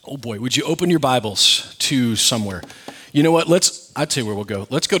Oh boy, would you open your Bibles to somewhere? You know what, I'll tell you where we'll go.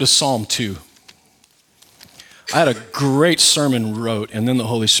 Let's go to Psalm 2. I had a great sermon wrote, and then the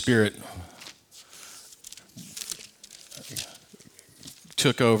Holy Spirit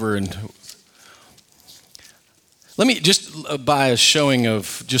took over. And let me just, by a showing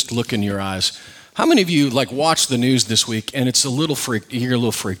of just look in your eyes, how many of you watch the news this week and it's you're a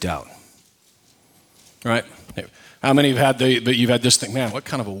little freaked out, right? How many have you've had this thing, man, what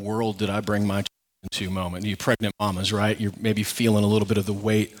kind of a world did I bring my child into moment? You pregnant mamas, right? You're maybe feeling a little bit of the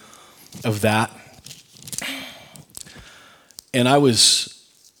weight of that. And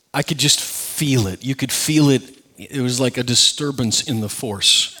I could just feel it. You could feel it. It was like a disturbance in the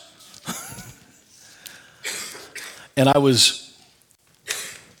force. And I was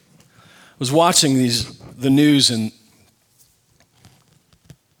watching the news, and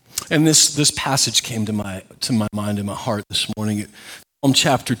this passage came to my mind and my heart this morning. Psalm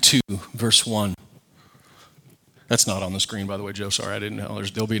chapter 2, verse 1. That's not on the screen, by the way, Joe. Sorry, I didn't know.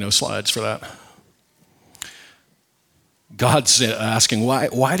 There'll be no slides for that. God's asking,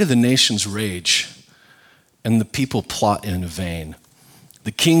 why do the nations rage and the people plot in vain?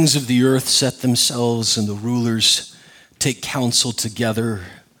 The kings of the earth set themselves, and the rulers take counsel together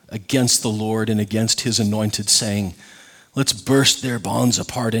against the Lord and against his anointed, saying, let's burst their bonds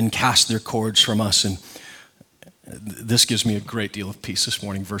apart and cast their cords from us. And this gives me a great deal of peace this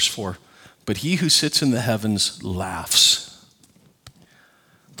morning. Verse 4, but he who sits in the heavens laughs.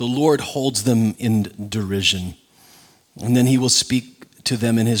 The Lord holds them in derision. And then he will speak to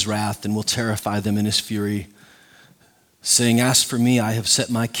them in his wrath and will terrify them in his fury, saying, as for me, I have set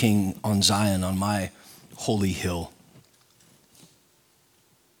my king on Zion, on my holy hill.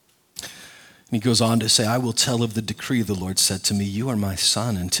 And he goes on to say, I will tell of the decree the Lord said to me, you are my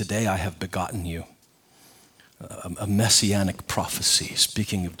son, and today I have begotten you. A messianic prophecy,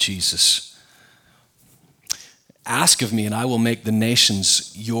 speaking of Jesus. Ask of me, and I will make the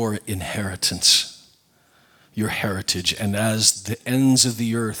nations your inheritance, your heritage, and as the ends of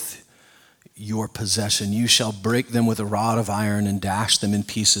the earth, your possession. You shall break them with a rod of iron and dash them in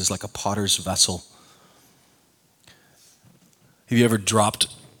pieces like a potter's vessel. Have you ever dropped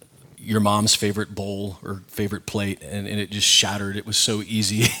your mom's favorite bowl or favorite plate and it just shattered? It was so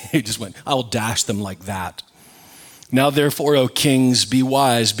easy. It just went, I will dash them like that. Now therefore, O kings, be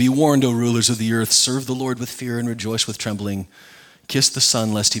wise, be warned, O rulers of the earth, serve the Lord with fear and rejoice with trembling. Kiss the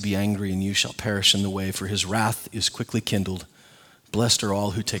Son, lest he be angry, and you shall perish in the way, for his wrath is quickly kindled. Blessed are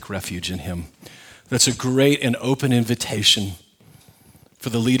all who take refuge in him. That's a great and open invitation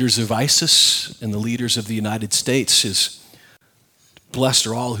for the leaders of ISIS and the leaders of the United States is blessed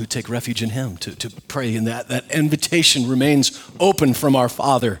are all who take refuge in him, to pray. And that invitation remains open from our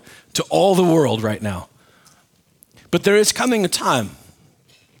Father to all the world right now. But there is coming a time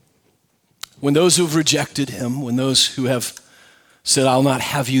when those who have rejected him, when those who have said, I'll not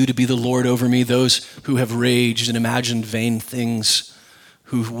have you to be the Lord over me, those who have raged and imagined vain things,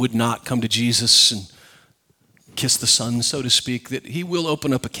 who would not come to Jesus and kiss the Son, so to speak, that he will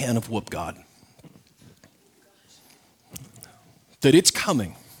open up a can of whoop God. That it's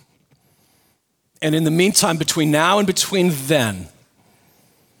coming. And in the meantime, between now and between then,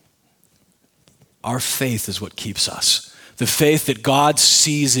 our faith is what keeps us. The faith that God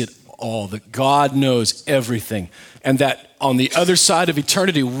sees it all, that God knows everything, and that on the other side of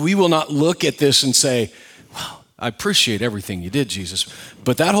eternity, we will not look at this and say, well, I appreciate everything you did, Jesus,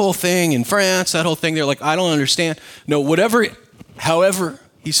 but that whole thing in France, that whole thing there, I don't understand. No, however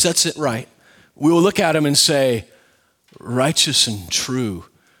he sets it right, we will look at him and say, righteous and true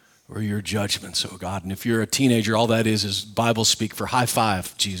are your judgments, oh God. And if you're a teenager, all that is Bible speak for high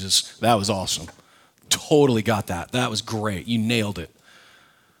five, Jesus. That was awesome. Totally got that. That was great. You nailed it.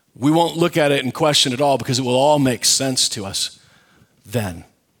 We won't look at it and question it all because it will all make sense to us then.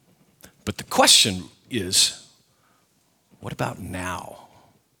 But the question is, what about now?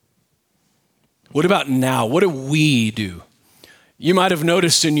 What about now? What do we do? You might have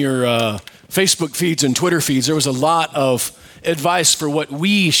noticed in your Facebook feeds and Twitter feeds, there was a lot of advice for what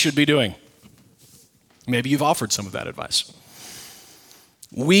we should be doing. Maybe you've offered some of that advice.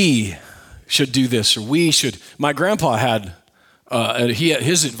 We should do this, or we should. My grandpa had,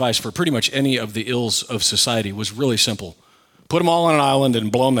 his advice for pretty much any of the ills of society was really simple. Put them all on an island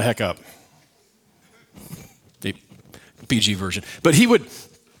and blow them the heck up. The PG version. But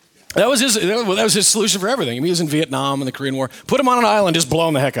that was his solution for everything. He was in Vietnam and the Korean War. Put them on an island, just blow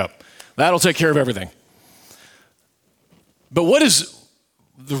them the heck up. That'll take care of everything. But what is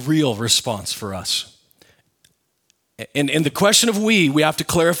the real response for us? And the question of we have to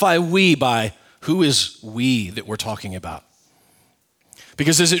clarify we by who is we that we're talking about.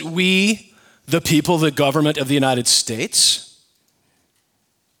 Because is it we, the people, the government of the United States?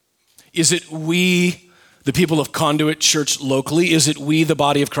 Is it we, the people of Conduit Church locally? Is it we, the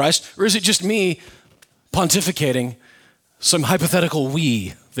body of Christ? Or is it just me pontificating some hypothetical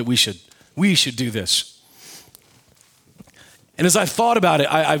we that we should do this? And as I thought about it,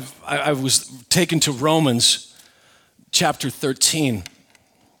 I was taken to Romans chapter 13.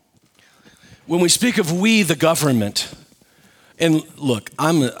 When we speak of we, the government, and look,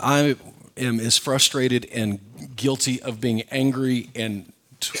 I am as frustrated and guilty of being angry and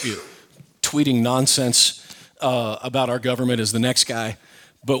tweeting nonsense about our government as the next guy.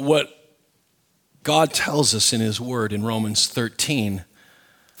 But what God tells us in his word in Romans 13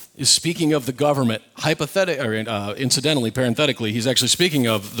 is speaking of the government, incidentally, parenthetically, he's actually speaking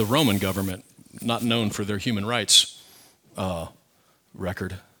of the Roman government, not known for their human rights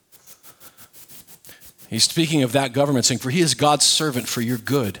record. He's speaking of that government, saying, for he is God's servant for your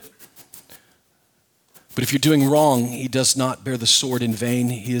good. But if you're doing wrong, he does not bear the sword in vain.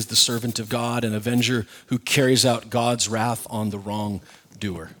 He is the servant of God, an avenger who carries out God's wrath on the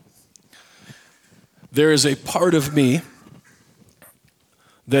wrongdoer. There is a part of me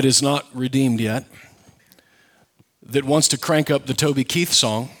that is not redeemed yet, that wants to crank up the Toby Keith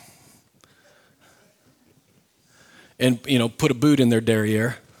song and, put a boot in their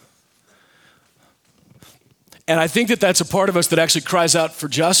derriere. And I think that that's a part of us that actually cries out for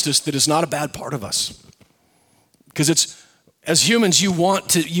justice that is not a bad part of us. Because it's, as humans, you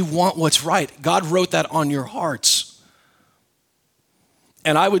want what's right. God wrote that on your hearts.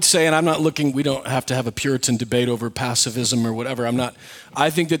 And I would say, and I'm not looking, we don't have to have a Puritan debate over pacifism or whatever. I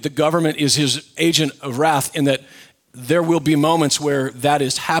think that the government is his agent of wrath, in that there will be moments where that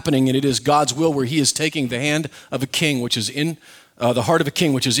is happening, and it is God's will where he is taking the hand of a king, which is in the heart of a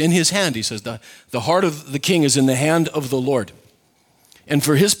king, which is in his hand. He says the heart of the king is in the hand of the Lord. And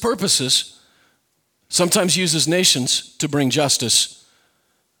for his purposes, sometimes uses nations to bring justice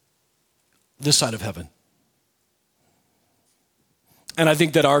this side of heaven. And I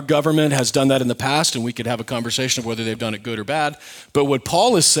think that our government has done that in the past, and we could have a conversation of whether they've done it good or bad. But what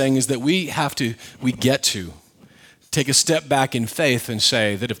Paul is saying is that we get to take a step back in faith and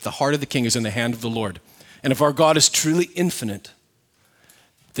say that if the heart of the king is in the hand of the Lord, and if our God is truly infinite,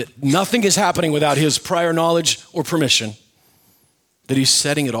 that nothing is happening without his prior knowledge or permission, that he's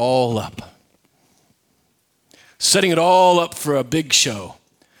setting it all up. Setting it all up for a big show.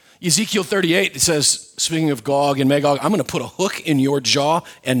 Ezekiel 38, it says, speaking of Gog and Magog, I'm going to put a hook in your jaw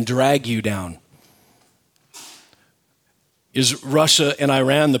and drag you down. Is Russia and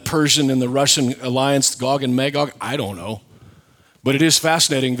Iran, the Persian and the Russian alliance, Gog and Magog? I don't know. But it is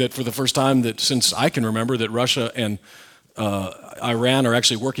fascinating that for the first time that since I can remember that Russia and Iran are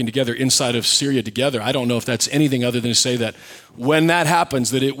actually working together inside of Syria together. I don't know if that's anything other than to say that when that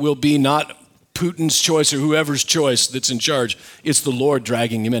happens, that it will be not Putin's choice or whoever's choice that's in charge. It's the Lord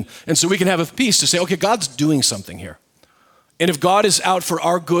dragging him in. And so we can have a peace to say, okay, God's doing something here. And if God is out for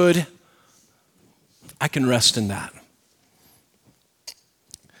our good, I can rest in that.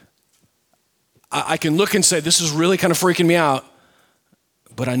 I can look and say, this is really kind of freaking me out,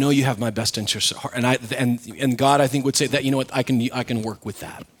 but I know you have my best interests at heart. And God, I think, would say that, you know what, I can work with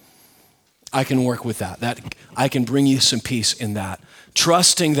that. I can work with that. That I can bring you some peace in that.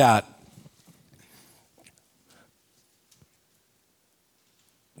 Trusting that.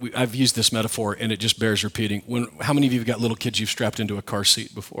 I've used this metaphor, and it just bears repeating. How many of you have got little kids you've strapped into a car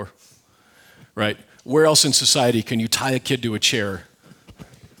seat before? Right? Where else in society can you tie a kid to a chair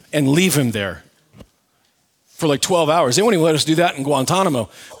and leave him there for like 12 hours? They won't even let us do that in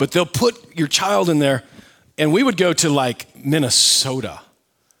Guantanamo. But they'll put your child in there, and we would go to like Minnesota.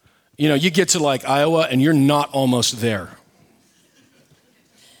 You know, you get to like Iowa, and you're not almost there.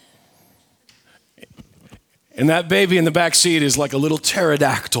 And that baby in the back seat is like a little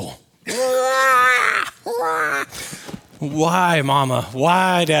pterodactyl. Why, mama?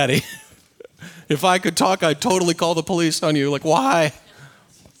 Why, daddy? If I could talk, I'd totally call the police on you. Like, why?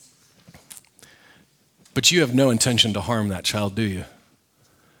 But you have no intention to harm that child, do you?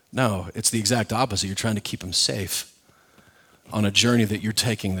 No, it's the exact opposite. You're trying to keep them safe on a journey that you're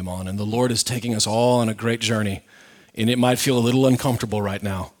taking them on. And the Lord is taking us all on a great journey. And it might feel a little uncomfortable right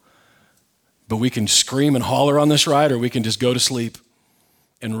now. But we can scream and holler on this ride, or we can just go to sleep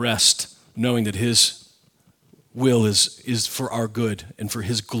and rest, knowing that his will is for our good and for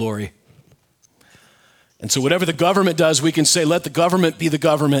his glory. And so whatever the government does, we can say, let the government be the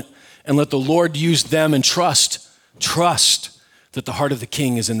government, and let the Lord use them, and trust that the heart of the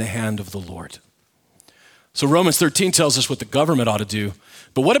king is in the hand of the Lord. So Romans 13 tells us what the government ought to do.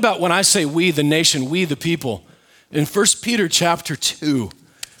 But what about when I say we, the nation, we, the people? In 1 Peter chapter 2,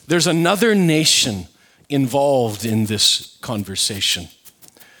 there's another nation involved in this conversation.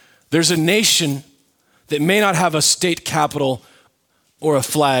 There's a nation that may not have a state capital or a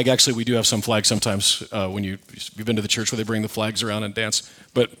flag. Actually, we do have some flags sometimes when you've been to the church where they bring the flags around and dance,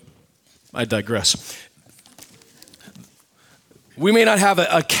 but I digress. We may not have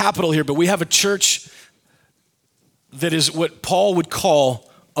a capital here, but we have a church that is what Paul would call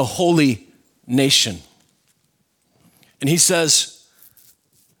a holy nation. And he says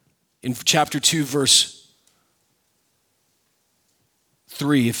in chapter 2, verse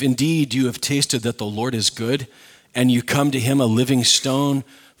 3, if indeed you have tasted that the Lord is good, and you come to him a living stone,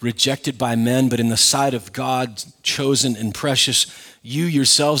 rejected by men, but in the sight of God, chosen and precious, you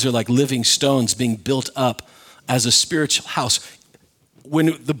yourselves are like living stones being built up as a spiritual house.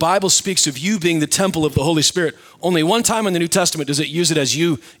 When the Bible speaks of you being the temple of the Holy Spirit, only one time in the New Testament does it use it as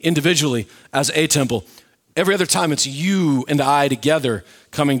you individually, as a temple. Every other time it's you and I together,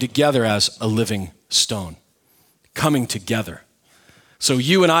 coming together as a living stone, coming together. So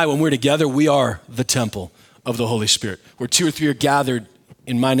you and I, when we're together, we are the temple of the Holy Spirit. Where 2 or 3 are gathered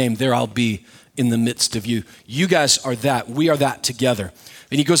in my name, there I'll be in the midst of you. You guys are that. We are that together.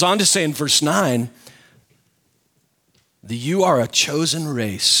 And he goes on to say in verse 9, that you are a chosen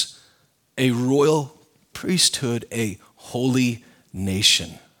race, a royal priesthood, a holy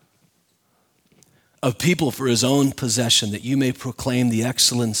nation, of people for his own possession, that you may proclaim the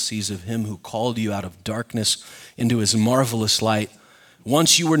excellencies of him who called you out of darkness into his marvelous light.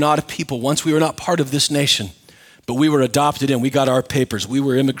 Once you were not a people, once we were not part of this nation, but we were adopted in, we got our papers. We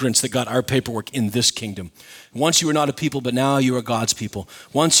were immigrants that got our paperwork in this kingdom. Once you were not a people, but now you are God's people.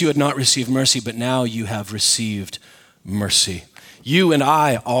 Once you had not received mercy, but now you have received mercy. You and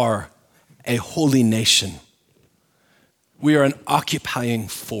I are a holy nation. We are an occupying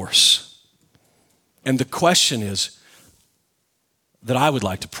force. And the question is that I would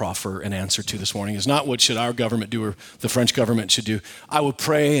like to proffer an answer to this morning is not what should our government do or the French government should do. I would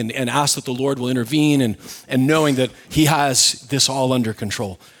pray and ask that the Lord will intervene and knowing that he has this all under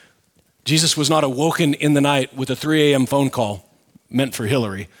control. Jesus was not awoken in the night with a 3 a.m. phone call meant for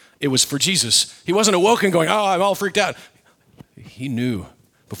Hillary. It was for Jesus. He wasn't awoken going, oh, I'm all freaked out. He knew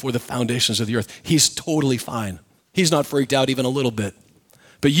before the foundations of the earth. He's totally fine. He's not freaked out even a little bit.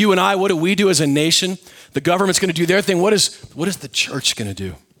 But you and I, what do we do as a nation? The government's going to do their thing. What is the church going to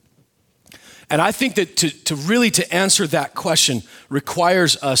do? And I think that to really answer that question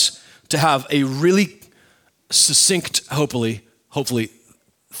requires us to have a really succinct, hopefully,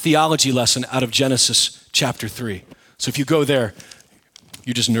 theology lesson out of Genesis chapter 3. So if you go there,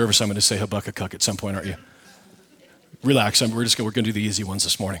 you're just nervous I'm going to say Habakkuk at some point, aren't you? Relax, we're going to do the easy ones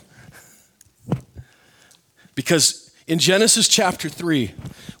this morning. Because in Genesis chapter 3,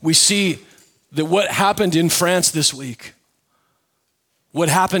 we see that what happened in France this week, what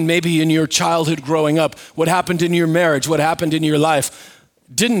happened maybe in your childhood growing up, what happened in your marriage, what happened in your life,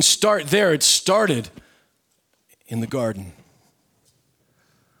 didn't start there. It started in the garden.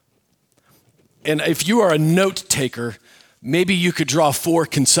 And if you are a note taker, maybe you could draw 4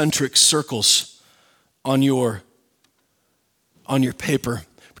 concentric circles on your paper,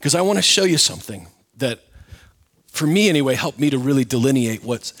 because I want to show you something that, for me anyway, helped me to really delineate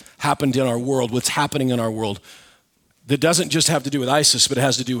what's happened in our world, what's happening in our world, that doesn't just have to do with ISIS, but it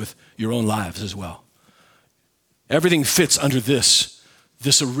has to do with your own lives as well. Everything fits under this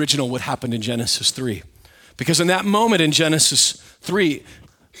original what happened in Genesis 3. Because in that moment in Genesis 3,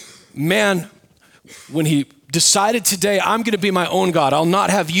 man, when he decided today, I'm going to be my own God. I'll not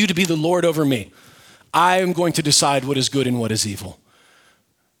have you to be the Lord over me. I am going to decide what is good and what is evil.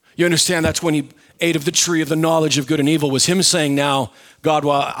 You understand that's when he ate of the tree of the knowledge of good and evil, was him saying, now, God,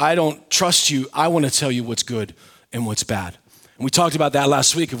 while I don't trust you, I want to tell you what's good and what's bad. And we talked about that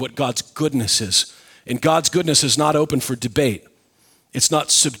last week of what God's goodness is. And God's goodness is not open for debate. It's not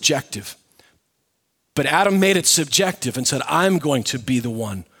subjective. But Adam made it subjective and said, I'm going to be the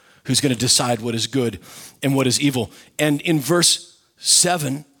one who's going to decide what is good and what is evil. And in verse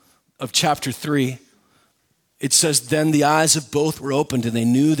 7 of chapter 3, it says, then the eyes of both were opened and they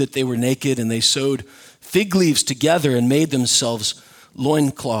knew that they were naked, and they sewed fig leaves together and made themselves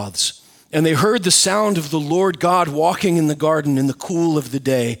loincloths. And they heard the sound of the Lord God walking in the garden in the cool of the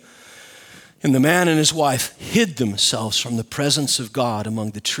day. And the man and his wife hid themselves from the presence of God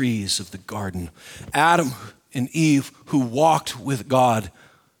among the trees of the garden. Adam and Eve, who walked with God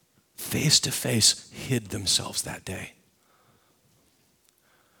face to face, hid themselves that day.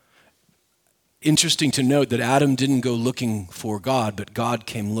 Interesting to note that Adam didn't go looking for God, but God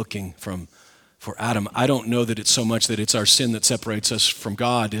came looking for Adam. I don't know that it's so much that it's our sin that separates us from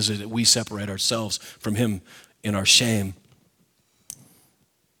God, is it that we separate ourselves from him in our shame.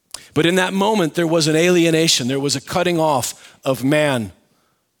 But in that moment, there was an alienation. There was a cutting off of man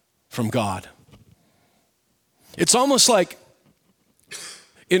from God. It's almost like,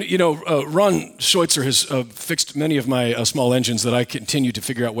 Ron Schweitzer has fixed many of my small engines that I continue to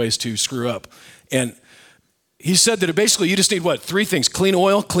figure out ways to screw up. And he said that basically you just need what? 3 things: clean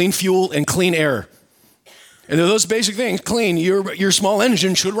oil, clean fuel, and clean air. And those basic things clean, your small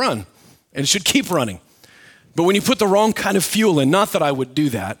engine should run and should keep running. But when you put the wrong kind of fuel in, not that I would do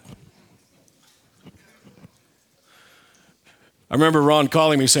that. I remember Ron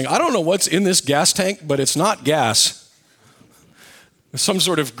calling me saying, I don't know what's in this gas tank, but it's not gas. Some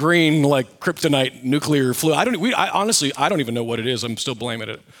sort of green, like kryptonite nuclear fluid. Honestly, I don't even know what it is. I'm still blaming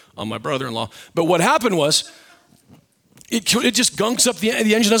it on my brother-in-law. But what happened was, it just gunks up, the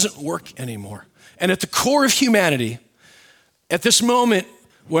engine doesn't work anymore. And at the core of humanity, at this moment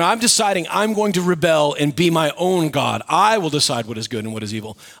when I'm deciding I'm going to rebel and be my own God, I will decide what is good and what is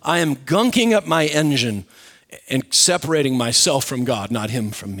evil. I am gunking up my engine and separating myself from God, not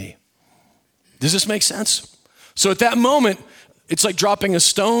him from me. Does this make sense? So at that moment, it's like dropping a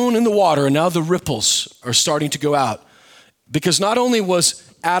stone in the water, and now the ripples are starting to go out. Because not only was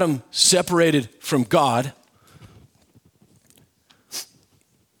Adam separated from God,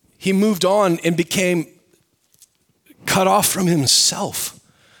 he moved on and became cut off from himself.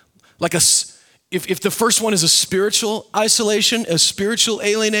 Like if the first one is a spiritual isolation, a spiritual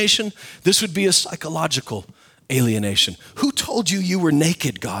alienation, this would be a psychological alienation. Who told you you were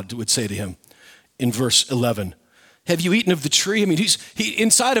naked, God would say to him in verse 11. Have you eaten of the tree? I mean,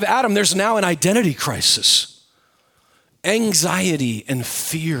 inside of Adam, there's now an identity crisis. Anxiety and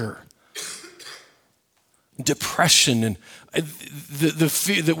fear. Depression and the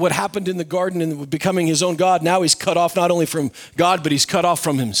fear that what happened in the garden and becoming his own God, now he's cut off not only from God, but he's cut off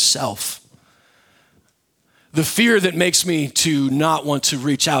from himself. The fear that makes me to not want to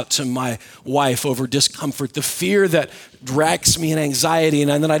reach out to my wife over discomfort. The fear that racks me in anxiety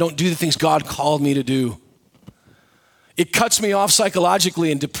and then I don't do the things God called me to do. It cuts me off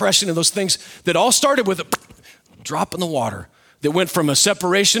psychologically, and depression and those things that all started with a drop in the water that went from a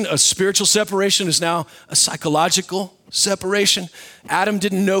separation, a spiritual separation, is now a psychological separation. Adam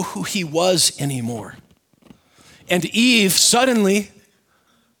didn't know who he was anymore. And Eve suddenly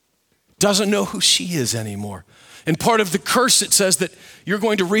doesn't know who she is anymore. And part of the curse, it says that you're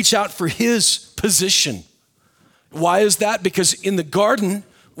going to reach out for his position. Why is that? Because in the garden,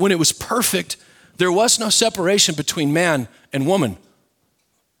 when it was perfect, there was no separation between man and woman.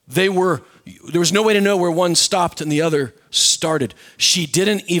 There was no way to know where one stopped and the other started. She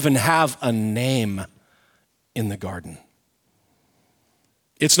didn't even have a name in the garden.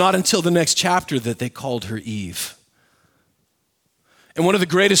 It's not until the next chapter that they called her Eve. And one of the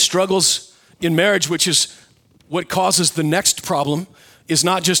greatest struggles in marriage, which is what causes the next problem, is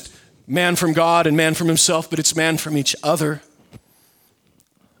not just man from God and man from himself, but it's man from each other.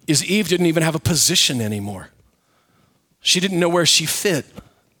 Is Eve didn't even have a position anymore. She didn't know where she fit.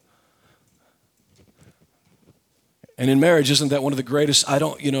 And in marriage, isn't that one of the greatest?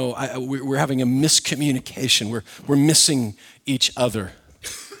 We're having a miscommunication. We're missing each other.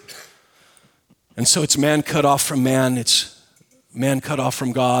 And so it's man cut off from man. It's man cut off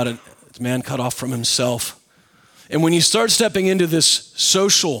from God. And it's man cut off from himself. And when you start stepping into this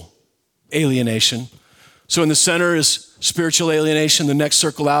social alienation, so in the center is spiritual alienation. The next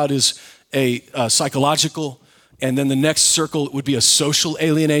circle out is a psychological. And then the next circle would be a social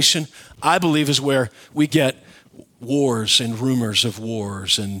alienation. I believe is where we get wars and rumors of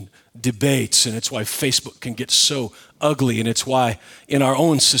wars and debates. And it's why Facebook can get so ugly. And it's why in our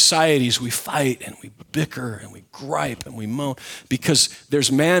own societies we fight and we bicker and we gripe and we moan. Because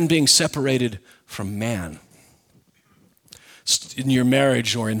there's man being separated from man. In your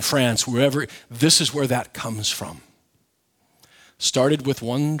marriage or in France, wherever, this is where that comes from. Started with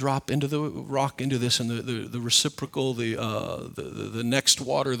one drop into the rock, into this, and the reciprocal, the next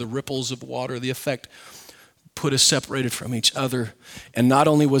water, the ripples of water, the effect put us separated from each other. And not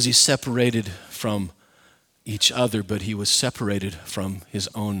only was he separated from each other, but he was separated from his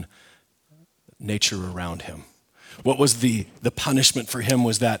own nature around him. What was the punishment for him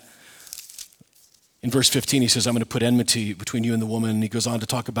was that in verse 15, he says, I'm going to put enmity between you and the woman. And he goes on to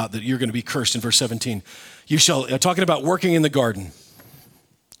talk about that you're going to be cursed in verse 17. Talking about working in the garden.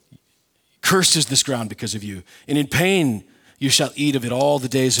 Cursed is this ground because of you. And in pain you shall eat of it all the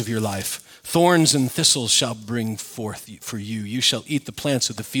days of your life. Thorns and thistles shall bring forth for you. You shall eat the plants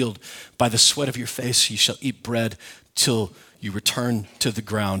of the field. By the sweat of your face you shall eat bread till you return to the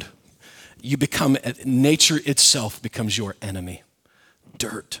ground. Nature itself becomes your enemy.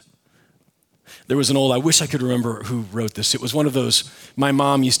 Dirt. There was I wish I could remember who wrote this. It was one of those, my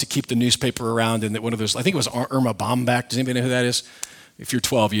mom used to keep the newspaper around, and one of those, I think it was Irma Bombach. Does anybody know who that is? If you're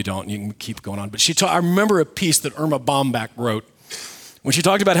 12, you don't. You can keep going on. But I remember a piece that Irma Bombach wrote when she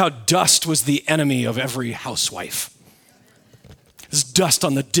talked about how dust was the enemy of every housewife. There's dust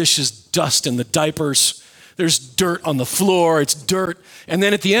on the dishes, dust in the diapers. There's dirt on the floor. It's dirt. And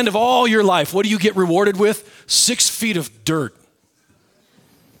then at the end of all your life, what do you get rewarded with? 6 feet of dirt.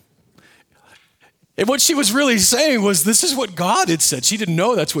 And what she was really saying was, this is what God had said. She didn't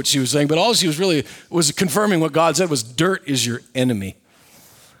know that's what she was saying, but all she was really was confirming what God said was, dirt is your enemy.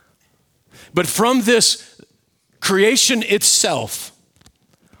 But from this, creation itself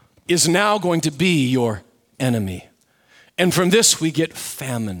is now going to be your enemy. And from this, we get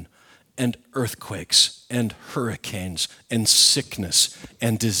famine and earthquakes and hurricanes and sickness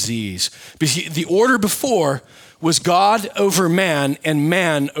and disease. The order before was God over man and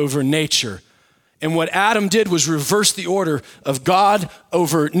man over nature. And what Adam did was reverse the order of God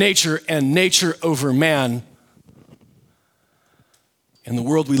over nature and nature over man. And the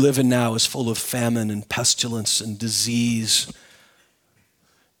world we live in now is full of famine and pestilence and disease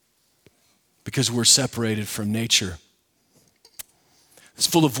because we're separated from nature. It's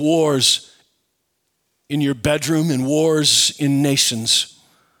full of wars in your bedroom and wars in nations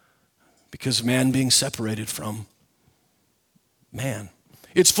because of man being separated from man.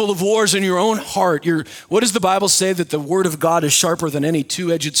 It's full of wars in your own heart. What does the Bible say? That the word of God is sharper than any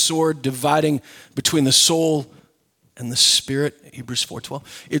two-edged sword, dividing between the soul and the spirit, Hebrews 4:12.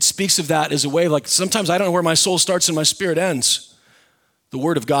 It speaks of that as a way, like sometimes I don't know where my soul starts and my spirit ends. The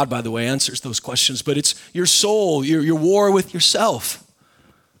word of God, by the way, answers those questions, but it's your soul, your war with yourself.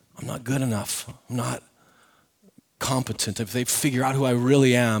 I'm not good enough. I'm not competent. If they figure out who I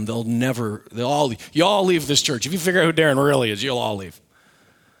really am, you all leave this church. If you figure out who Darren really is, you'll all leave.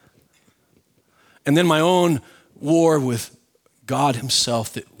 And then my own war with God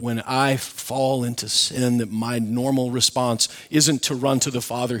himself, that when I fall into sin, that my normal response isn't to run to the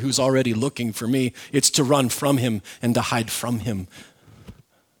Father who's already looking for me. It's to run from him and to hide from him.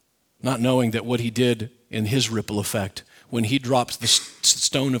 Not knowing that what he did in his ripple effect, when he drops the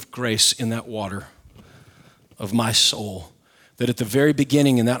stone of grace in that water of my soul, that at the very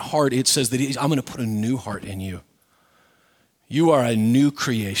beginning in that heart, it says that I'm going to put a new heart in you. You are a new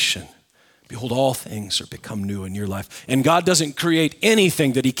creation. Behold, all things are become new in your life. And God doesn't create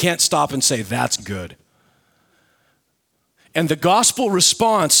anything that he can't stop and say, that's good. And the gospel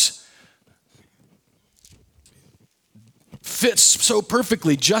response fits so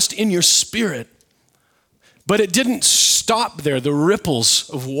perfectly just in your spirit. But it didn't stop there. The ripples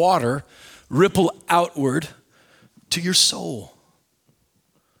of water ripple outward to your soul.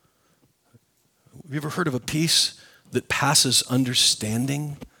 Have you ever heard of a peace that passes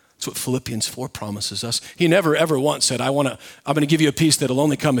understanding? That's what Philippians 4 promises us. He never ever once said, I'm going to give you a peace that'll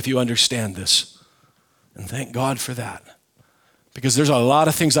only come if you understand this. And thank God for that. Because there's a lot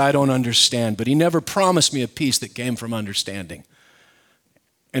of things I don't understand, but he never promised me a peace that came from understanding.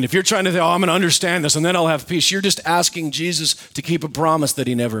 And if you're trying to think, I'm going to understand this and then I'll have peace, you're just asking Jesus to keep a promise that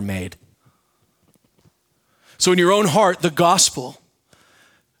he never made. So in your own heart, the gospel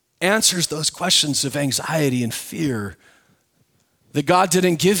answers those questions of anxiety and fear. That God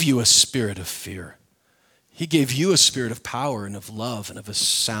didn't give you a spirit of fear. He gave you a spirit of power and of love and of a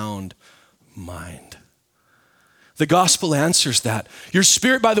sound mind. The gospel answers that. Your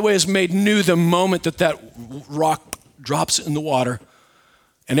spirit, by the way, is made new the moment that rock drops in the water.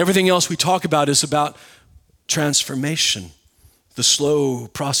 And everything else we talk about is about transformation, the slow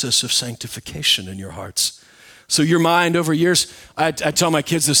process of sanctification in your hearts. So your mind over years, I tell my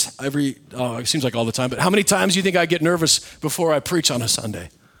kids this it seems like all the time, but how many times do you think I get nervous before I preach on a Sunday?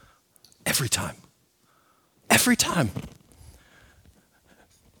 Every time. Every time.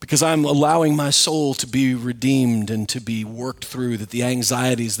 Because I'm allowing my soul to be redeemed and to be worked through, that the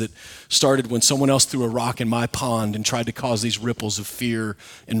anxieties that started when someone else threw a rock in my pond and tried to cause these ripples of fear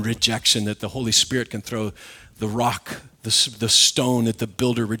and rejection, that the Holy Spirit can throw the rock, the stone that the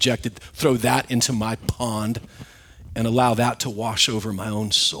builder rejected, throw that into my pond and allow that to wash over my own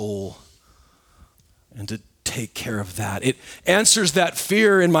soul and to take care of that. It answers that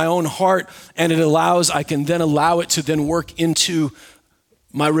fear in my own heart, and I can then allow it to then work into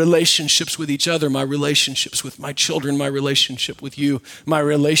my relationships with each other, my relationships with my children, my relationship with you, my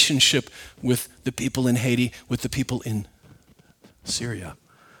relationship with the people in Haiti, with the people in Syria,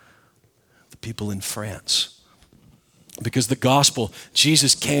 the people in France. Because the gospel,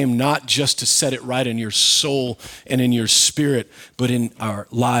 Jesus came not just to set it right in your soul and in your spirit, but in our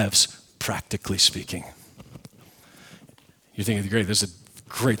lives, practically speaking. You're thinking, great, this is a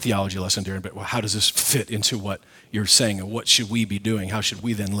Great theology lesson, Darren, but how does this fit into what you're saying, and what should we be doing? How should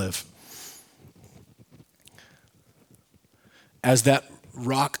we then live? As that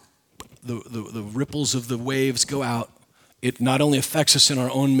rock, the ripples of the waves go out, it not only affects us in our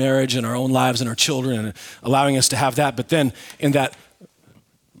own marriage and our own lives and our children and allowing us to have that, but then in that,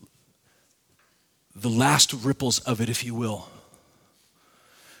 the last ripples of it, if you will,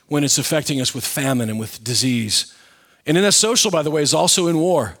 when it's affecting us with famine and with disease. And in that social, by the way, is also in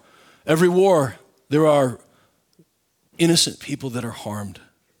war. Every war, there are innocent people that are harmed.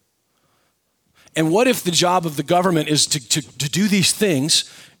 And what if the job of the government is to do these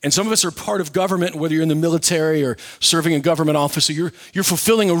things, and some of us are part of government, whether you're in the military or serving in government office, or you're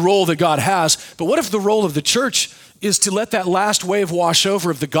fulfilling a role that God has, but what if the role of the church is to let that last wave wash over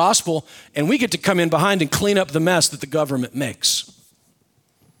of the gospel, and we get to come in behind and clean up the mess that the government makes?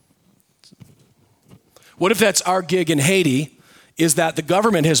 What if that's our gig in Haiti, is that the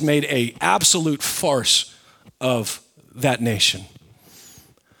government has made an absolute farce of that nation?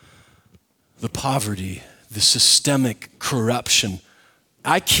 The poverty, the systemic corruption.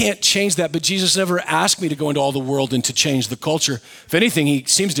 I can't change that, but Jesus never asked me to go into all the world and to change the culture. If anything, he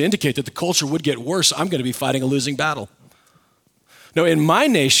seems to indicate that the culture would get worse. I'm going to be fighting a losing battle. No, in my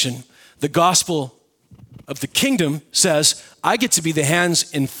nation, the gospel of the kingdom says, I get to be the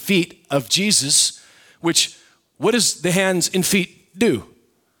hands and feet of Jesus, which, what does the hands and feet do?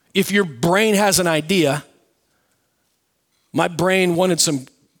 If your brain has an idea, my brain wanted some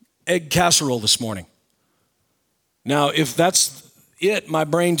egg casserole this morning. Now, if that's it, my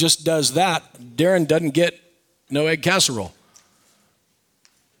brain just does that. Darren doesn't get no egg casserole,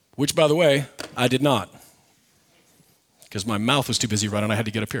 which, by the way, I did not, because my mouth was too busy running. I had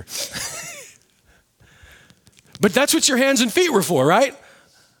to get up here. But that's what your hands and feet were for, right?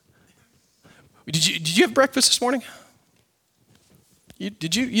 Did you have breakfast this morning? You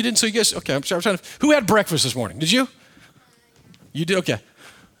didn't? So you guys, okay, I'm trying to, who had breakfast this morning? Did you? You did, okay.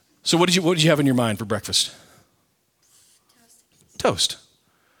 So what did you have in your mind for breakfast? Toast.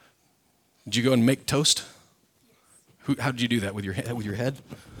 Did you go and make toast? How did you do that, with your head?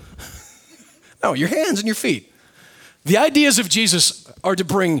 No, your hands and your feet. The ideas of Jesus are to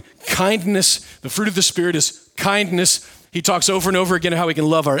bring kindness. The fruit of the Spirit is kindness. He talks over and over again how we can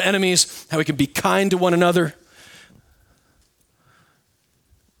love our enemies, how we can be kind to one another.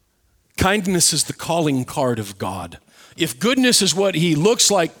 Kindness is the calling card of God. If goodness is what he looks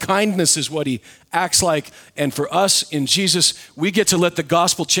like, kindness is what he acts like. And for us in Jesus, we get to let the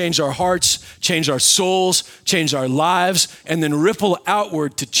gospel change our hearts, change our souls, change our lives, and then ripple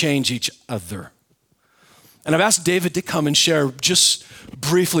outward to change each other. And I've asked David to come and share just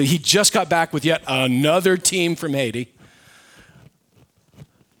briefly. He just got back with yet another team from Haiti.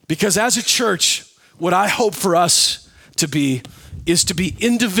 Because as a church, what I hope for us to be is to be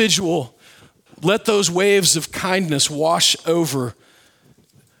individual. Let those waves of kindness wash over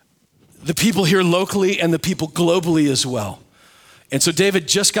the people here locally and the people globally as well. And so David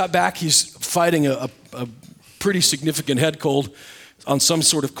just got back. He's fighting a pretty significant head cold on some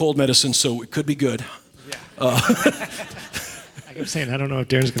sort of cold medicine, so it could be good. Yeah. I kept saying, I don't know if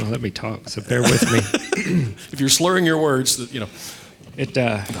Darren's going to let me talk, so bear with me. If you're slurring your words, the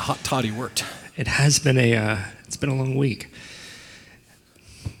hot toddy worked. It has been it's been a long week.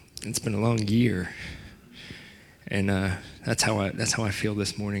 It's been a long year, and that's how I feel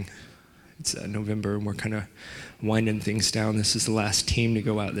this morning. It's November, and we're kind of winding things down. This is the last team to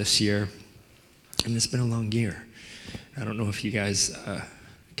go out this year, and it's been a long year. I don't know if you guys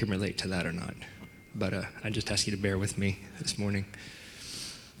can relate to that or not, but I just ask you to bear with me this morning.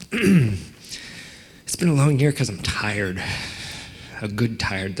 It's been a long year because I'm tired. A good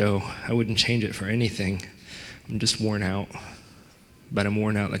tired, though. I wouldn't change it for anything. I'm just worn out. But I'm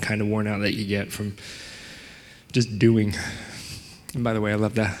worn out, the kind of worn out that you get from just doing. And by the way, I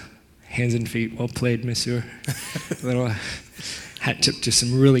love the hands and feet. Well played, monsieur. A little hat tip to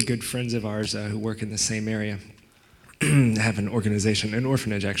some really good friends of ours who work in the same area. Have an organization, an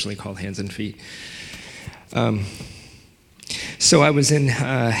orphanage actually, called Hands and Feet. So I was in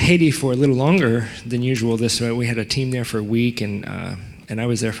Haiti for a little longer than usual. We had a team there for a week, and I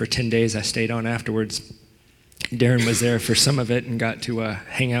was there for 10 days. I stayed on afterwards. Darren was there for some of it and got to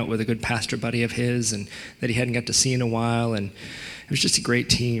hang out with a good pastor buddy of his and that he hadn't got to see in a while. And it was just a great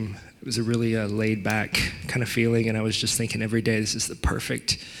team. It was a really laid-back kind of feeling, and I was just thinking every day, this is the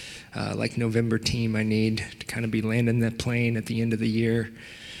perfect November team I need to kind of be landing that plane at the end of the year,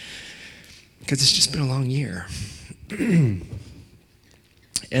 because it's just been a long year.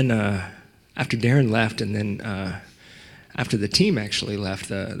 And after Darren left, and then after the team actually left,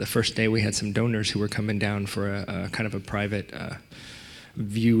 the first day we had some donors who were coming down for a kind of a private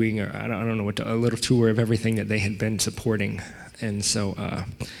viewing, or I don't know what, a little tour of everything that they had been supporting. And so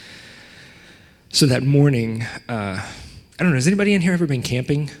that morning, I don't know, has anybody in here ever been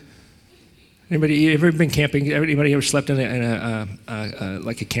camping? Anybody ever been camping? Anybody ever slept in a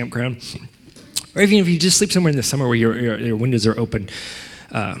like a campground? Or even if you just sleep somewhere in the summer where your windows are open.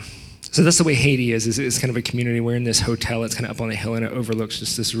 So that's the way Haiti is. It's kind of a community. We're in this hotel. It's kind of up on a hill, and it overlooks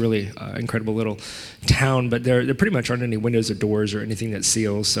just this really incredible little town. But there pretty much aren't any windows or doors or anything that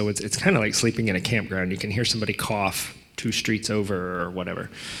seals. So it's kind of like sleeping in a campground. You can hear somebody cough 2 streets over or whatever.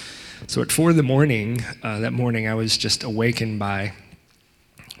 So at 4 in the morning, that morning, I was just awakened by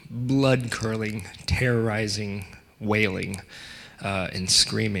blood-curdling, terrorizing wailing and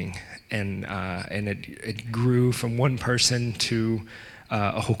screaming. And it grew from one person to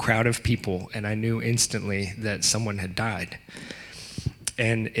a whole crowd of people, and I knew instantly that someone had died.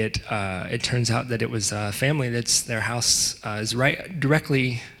 And it turns out that it was a family that's their house is right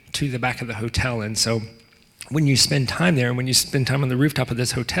directly to the back of the hotel, and so when you spend time there, and when you spend time on the rooftop of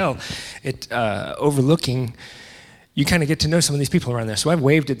this hotel, it overlooking, you kind of get to know some of these people around there. So I've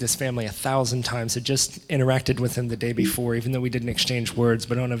waved at this family 1,000 times. I just interacted with them the day before, even though we didn't exchange words,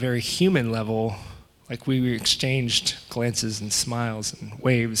 but on a very human level, like we exchanged glances and smiles and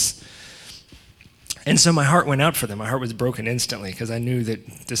waves. And so my heart went out for them. My heart was broken instantly because I knew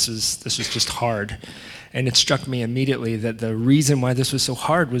that this was just hard. And it struck me immediately that the reason why this was so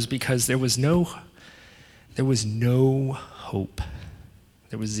hard was because there was no hope.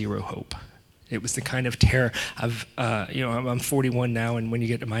 There was zero hope. It was the kind of terror I'm 41 now, and when you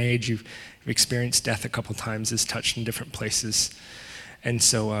get to my age, you've experienced death a couple times, is touched in different places. And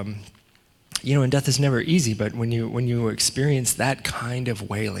so, and death is never easy, but when you experience that kind of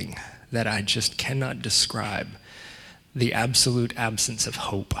wailing that I just cannot describe, the absolute absence of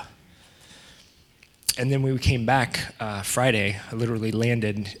hope. And then we came back Friday. I literally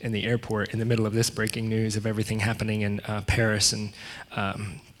landed in the airport in the middle of this breaking news of everything happening in Paris. And,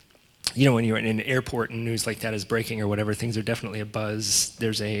 when you're in an airport and news like that is breaking or whatever, things are definitely a buzz.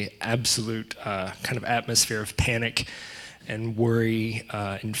 There's a absolute kind of atmosphere of panic and worry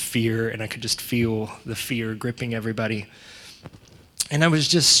and fear, and I could just feel the fear gripping everybody. And I was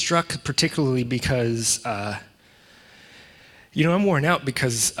just struck particularly because I'm worn out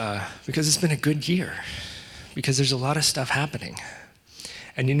because it's been a good year, because there's a lot of stuff happening.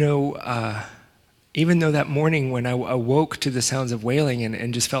 And even though that morning when I awoke to the sounds of wailing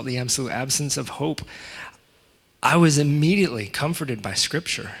and just felt the absolute absence of hope, I was immediately comforted by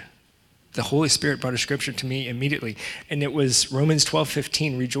Scripture. The Holy Spirit brought a Scripture to me immediately, and it was Romans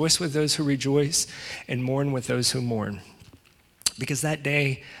 12:15, rejoice with those who rejoice and mourn with those who mourn. Because that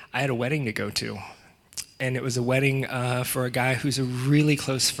day, I had a wedding to go to. And it was a wedding for a guy who's a really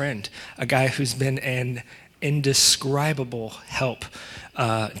close friend, a guy who's been an indescribable help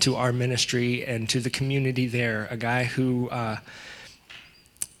to our ministry and to the community there, a guy who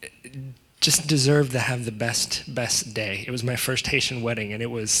just deserved to have the best day. It was my first Haitian wedding, and it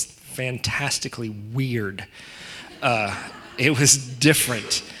was fantastically weird. It was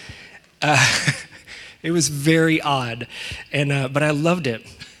different. It was very odd, but I loved it.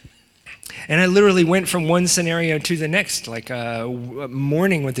 And I literally went from one scenario to the next, like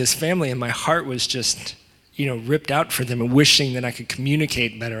mourning with this family, and my heart was just, ripped out for them and wishing that I could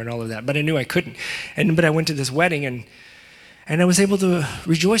communicate better and all of that. But I knew I couldn't. But I went to this wedding, and I was able to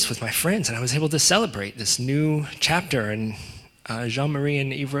rejoice with my friends, and I was able to celebrate this new chapter in Jean-Marie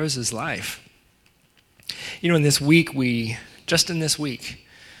and Yves Rose's life. In this week, we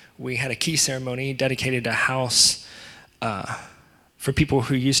had a key ceremony, dedicated a house for people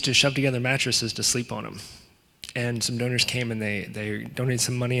who used to shove together mattresses to sleep on them. And some donors came and they donated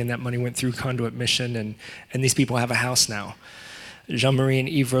some money, and that money went through Conduit Mission, and these people have a house now. Jean-Marie and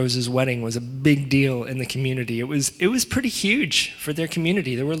Yves Rose's wedding was a big deal in the community. It was pretty huge for their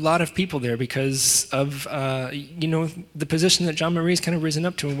community. There were a lot of people there because of the position that Jean-Marie's kind of risen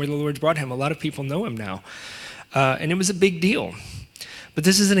up to and where the Lord's brought him. A lot of people know him now. And it was a big deal. But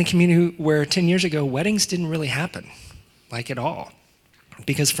this is in a community where 10 years ago, weddings didn't really happen, like at all,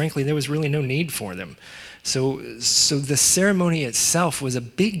 because frankly, there was really no need for them. So the ceremony itself was a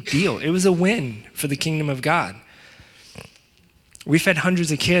big deal. It was a win for the kingdom of God. We fed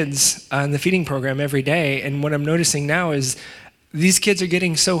hundreds of kids in the feeding program every day, and what I'm noticing now is these kids are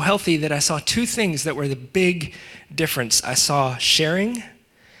getting so healthy that I saw 2 things that were the big difference. I saw sharing,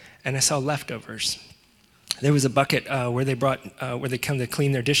 and I saw leftovers. There was a bucket where they come to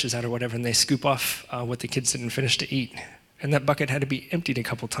clean their dishes out or whatever, and they scoop off what the kids didn't finish to eat. And that bucket had to be emptied a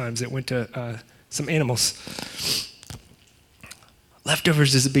couple times. It went to some animals.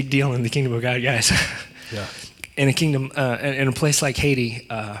 Leftovers is a big deal in the kingdom of God, guys. Yeah. in a kingdom, in a place like Haiti,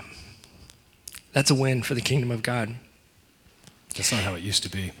 that's a win for the kingdom of God. That's not how it used to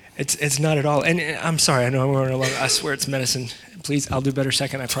be. It's not at all. And I'm sorry, I know we're in a long, I swear it's medicine. Please, I'll do better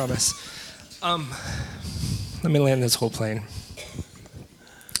second, I promise. Let me land this whole plane.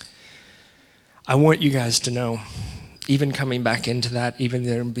 I want you guys to know, even coming back into that, even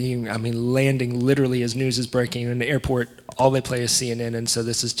there being, landing literally as news is breaking in the airport, all they play is CNN, and so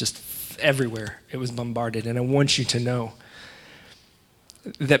this is just everywhere. It was bombarded, and I want you to know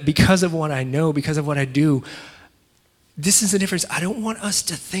that because of what I know, because of what I do, this is the difference. I don't want us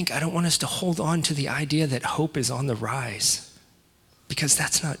to hold on to the idea that hope is on the rise, because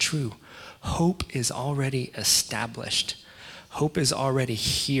that's not true. Hope is already established. Hope is already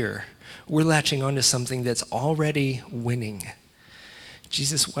here. We're latching onto something that's already winning.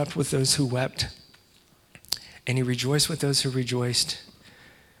 Jesus wept with those who wept, and he rejoiced with those who rejoiced,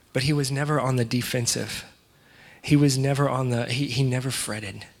 but he was never on the defensive. He was never he never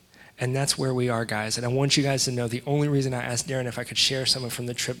fretted. And that's where we are, guys. And I want you guys to know, the only reason I asked Darren if I could share something from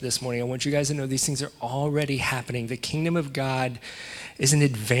the trip this morning, I want you guys to know these things are already happening. The kingdom of God isn't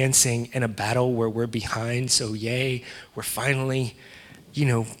advancing in a battle where we're behind. So yay, we're finally,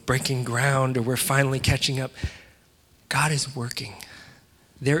 breaking ground, or we're finally catching up. God is working.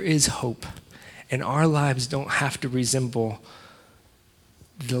 There is hope. And our lives don't have to resemble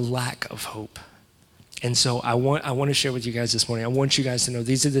the lack of hope. And so I want to share with you guys this morning. I want you guys to know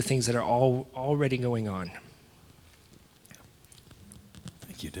these are the things that are already going on.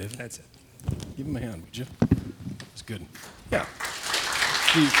 Thank you, David. That's it. Give him a hand, would you? It's good. Yeah.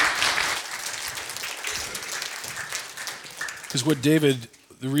 Because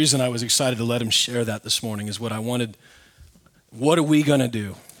the reason I was excited to let him share that this morning is what I wanted. What are we going to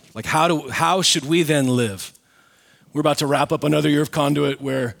do? Like, how should we then live? We're about to wrap up another year of Conduit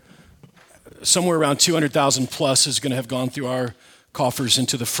where somewhere around 200,000 plus is going to have gone through our coffers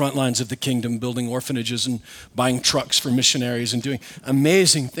into the front lines of the kingdom, building orphanages and buying trucks for missionaries and doing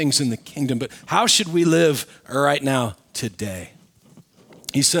amazing things in the kingdom. But how should we live right now, today?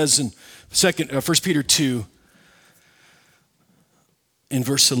 He says in 1 Peter 2, in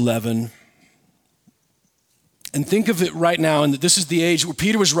verse 11, and think of it right now, and this is the age where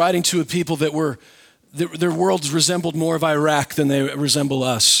Peter was writing to a people that their worlds resembled more of Iraq than they resemble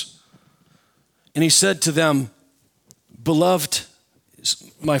us. And he said to them, beloved,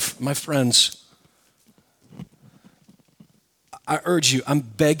 my friends, I urge you, I'm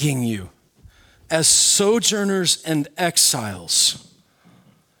begging you, as sojourners and exiles.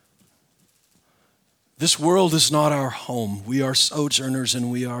 This world is not our home. We are sojourners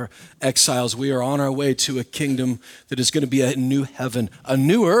and we are exiles. We are on our way to a kingdom that is going to be a new heaven, a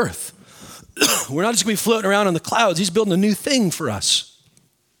new earth. We're not just going to be floating around in the clouds. He's building a new thing for us.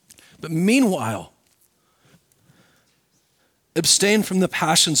 But meanwhile, abstain from the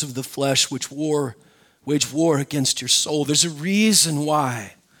passions of the flesh which wage war against your soul. There's a reason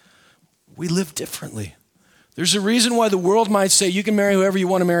why we live differently. There's a reason why the world might say you can marry whoever you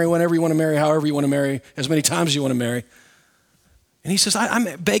want to marry, whenever you want to marry, however you want to marry, as many times as you want to marry. And he says, I'm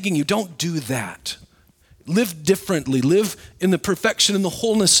begging you, don't do that. Live differently. Live in the perfection and the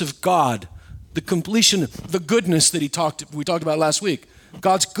wholeness of God, the completion, the goodness that we talked about last week.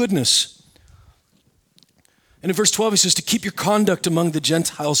 God's goodness. And in verse 12, he says to keep your conduct among the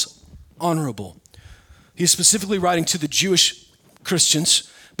Gentiles honorable. He's specifically writing to the Jewish Christians,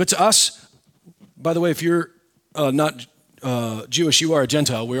 but to us, by the way, if you're not Jewish, you are a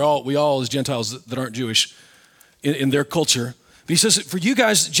Gentile. We all as Gentiles that aren't Jewish in their culture. But he says, for you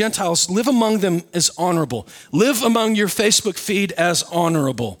guys, Gentiles, live among them as honorable. Live among your Facebook feed as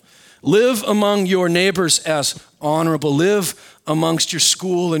honorable. Live among your neighbors as honorable. Live amongst your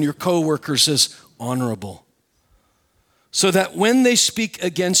school and your coworkers as honorable. So that when they speak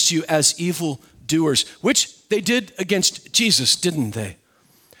against you as evildoers, which they did against Jesus, didn't they?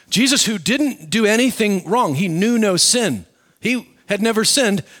 Jesus, who didn't do anything wrong, he knew no sin. He had never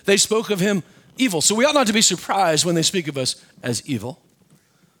sinned. They spoke of him evil. So we ought not to be surprised when they speak of us as evil.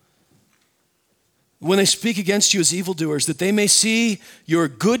 When they speak against you as evildoers, that they may see your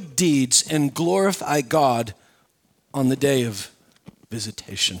good deeds and glorify God on the day of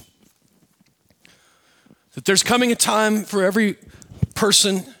visitation. That there's coming a time for every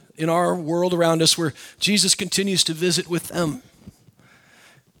person in our world around us where Jesus continues to visit with them.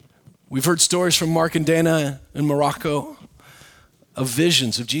 We've heard stories from Mark and Dana in Morocco of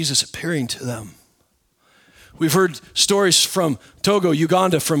visions of Jesus appearing to them. We've heard stories from Togo,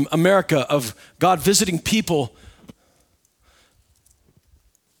 Uganda, from America of God visiting people.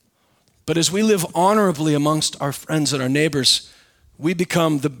 But as we live honorably amongst our friends and our neighbors, we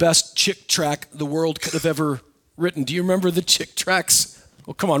become the best chick track the world could have ever written. Do you remember the chick tracts?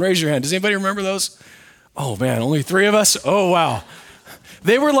 Well, come on, raise your hand. Does anybody remember those? Oh man, only 3 of us? Oh wow.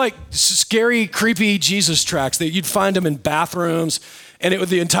 They were like scary, creepy Jesus tracts. You'd find them in bathrooms, and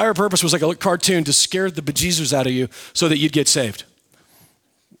the entire purpose was like a cartoon to scare the bejesus out of you so that you'd get saved.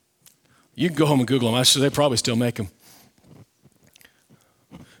 You can go home and Google them. They probably still make them.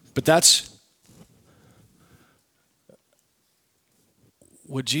 But that's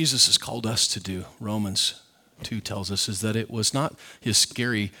what Jesus has called us to do. Romans 2 tells us is that it was not his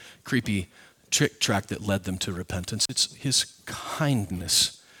scary, creepy trick tract that led them to repentance. It's his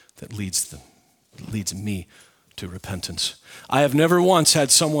kindness that leads me to repentance. I have never once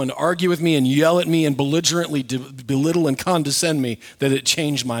had someone argue with me and yell at me and belligerently belittle and condescend me that it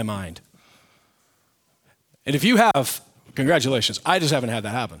changed my mind. And if you have, congratulations. I just haven't had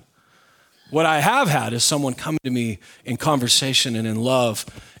that happen. What I have had is someone coming to me in conversation and in love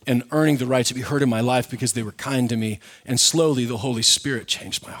and earning the right to be heard in my life because they were kind to me. And slowly the Holy Spirit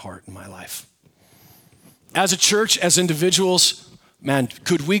changed my heart and my life. As a church, as individuals, man,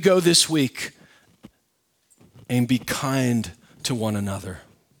 could we go this week and be kind to one another?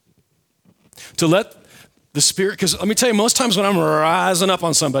 To let the Spirit, because let me tell you, most times when I'm rising up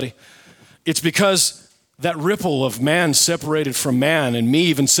on somebody, it's because that ripple of man separated from man and me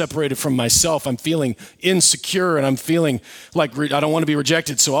even separated from myself, I'm feeling insecure and I'm feeling like I don't want to be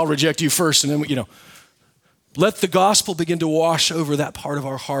rejected, so I'll reject you first. And then, let the gospel begin to wash over that part of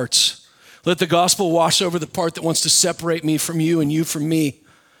our hearts. Let the gospel wash over the part that wants to separate me from you and you from me,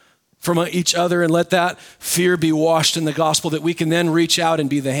 from each other, and let that fear be washed in the gospel that we can then reach out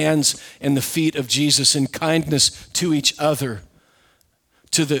and be the hands and the feet of Jesus in kindness to each other,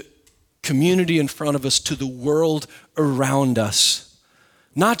 to the community in front of us, to the world around us,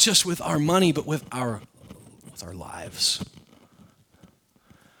 not just with our money, but with our lives.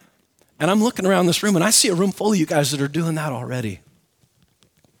 And I'm looking around this room and I see a room full of you guys that are doing that already.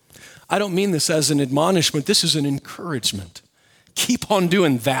 I don't mean this as an admonishment. This is an encouragement. Keep on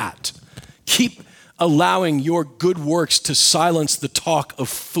doing that. Keep allowing your good works to silence the talk of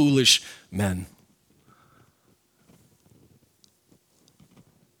foolish men.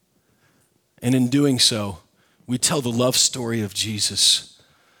 And in doing so, we tell the love story of Jesus.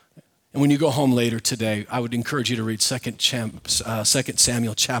 And when you go home later today, I would encourage you to read 2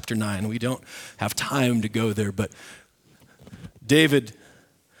 Samuel chapter 9. We don't have time to go there, but David,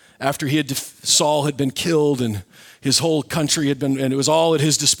 after Saul had been killed and his whole country and it was all at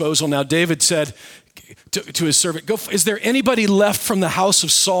his disposal. Now David said to his servant, is there anybody left from the house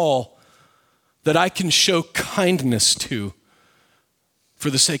of Saul that I can show kindness to for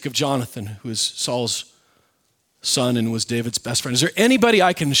the sake of Jonathan, who is Saul's son and was David's best friend? Is there anybody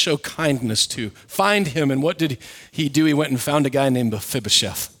I can show kindness to? Find him. And what did he do? He went and found a guy named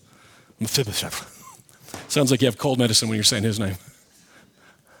Mephibosheth. Sounds like you have cold medicine when you're saying his name.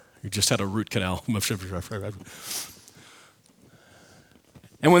 You just had a root canal. And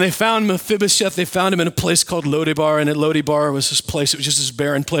when they found Mephibosheth, they found him in a place called Lodebar. And at Lodebar was this place, it was just this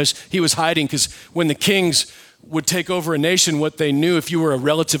barren place. He was hiding because when the kings would take over a nation, what they knew, if you were a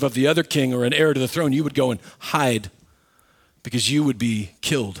relative of the other king or an heir to the throne, you would go and hide because you would be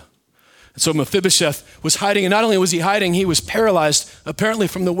killed. And so Mephibosheth was hiding, and not only was he hiding, he was paralyzed, apparently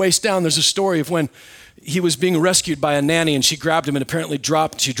from the waist down. There's a story of when he was being rescued by a nanny, and she grabbed him and apparently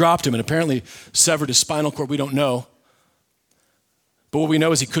dropped him and apparently severed his spinal cord. We don't know. But what we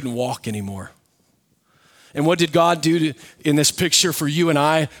know is he couldn't walk anymore. And what did God do in this picture for you and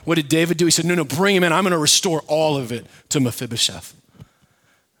I? What did David do? He said, no, bring him in. I'm going to restore all of it to Mephibosheth.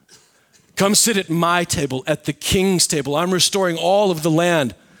 Come sit at my table, at the king's table. I'm restoring all of the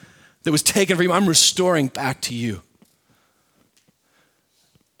land that was taken from you. I'm restoring back to you.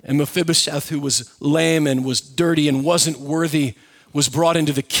 And Mephibosheth, who was lame and was dirty and wasn't worthy, was brought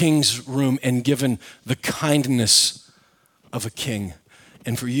into the king's room and given the kindness of a king.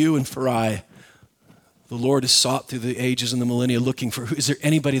 And for you and for I, the Lord is sought through the ages and the millennia looking for, is there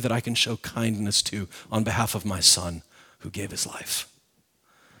anybody that I can show kindness to on behalf of my son who gave his life?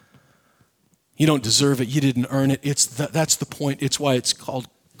 You don't deserve it. You didn't earn it. That's the point. It's why it's called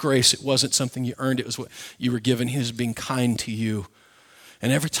grace. It wasn't something you earned. It was what you were given. He was being kind to you.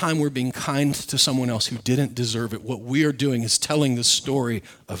 And every time we're being kind to someone else who didn't deserve it, what we are doing is telling the story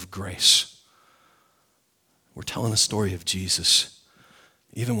of grace. We're telling the story of Jesus,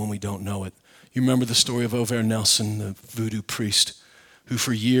 even when we don't know it. You remember the story of Over Nelson, the voodoo priest, who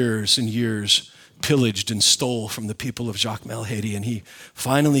for years and years pillaged and stole from the people of Jacmel, Haiti. And he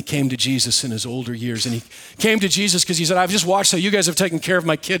finally came to Jesus in his older years. And he came to Jesus because he said, I've just watched how you guys have taken care of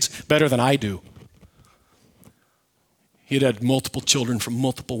my kids better than I do. He had multiple children from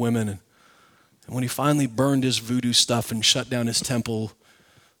multiple women. And And when he finally burned his voodoo stuff and shut down his temple,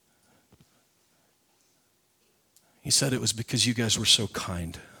 he said it was because you guys were so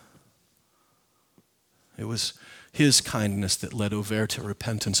kind. It was his kindness that led Auvert to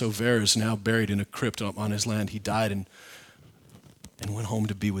repentance. Auvert is now buried in a crypt on his land. He died and went home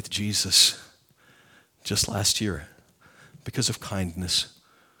to be with Jesus just last year because of kindness.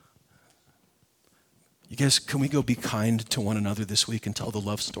 You guys, can we go be kind to one another this week and tell the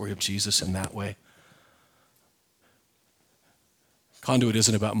love story of Jesus in that way? Conduit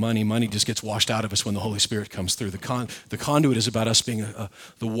isn't about money. Money just gets washed out of us when the Holy Spirit comes through. The conduit is about us being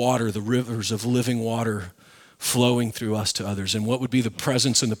the water, the rivers of living water flowing through us to others. And what would be the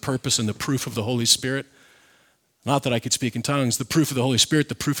presence and the purpose and the proof of the Holy Spirit? Not that I could speak in tongues. The proof of the Holy Spirit,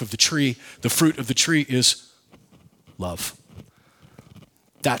 the proof of the tree, the fruit of the tree is love.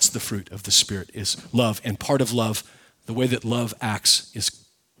 That's the fruit of the Spirit, is love. And part of love, the way that love acts, is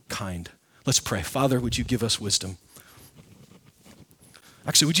kind. Let's pray. Father, would you give us wisdom?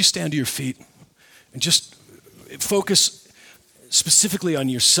 Actually, would you stand to your feet and just focus specifically on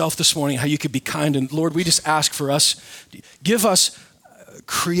yourself this morning, how you could be kind. And Lord, we just ask for us, give us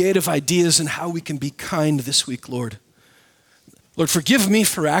creative ideas and how we can be kind this week, Lord. Lord, forgive me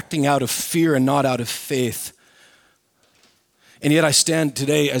for acting out of fear and not out of faith. And yet I stand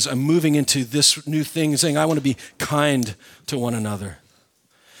today as I'm moving into this new thing saying, I want to be kind to one another.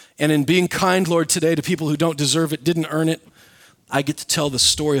 And in being kind, Lord, today to people who don't deserve it, didn't earn it, I get to tell the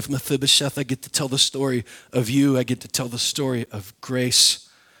story of Mephibosheth. I get to tell the story of you. I get to tell the story of grace.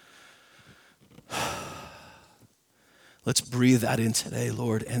 Let's breathe that in today,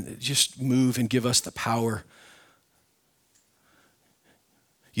 Lord, and just move and give us the power.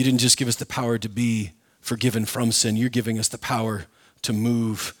 You didn't just give us the power to be forgiven from sin. You're giving us the power to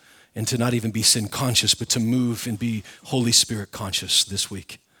move and to not even be sin conscious, but to move and be Holy Spirit conscious this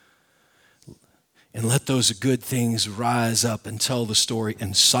week. And let those good things rise up and tell the story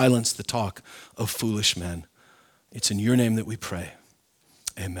and silence the talk of foolish men. It's in your name that we pray.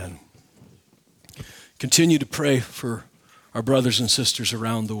 Amen. Continue to pray for our brothers and sisters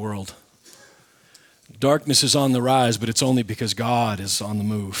around the world. Darkness is on the rise, but it's only because God is on the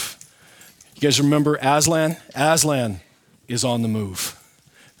move. You guys remember Aslan? Aslan is on the move.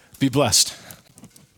 Be blessed.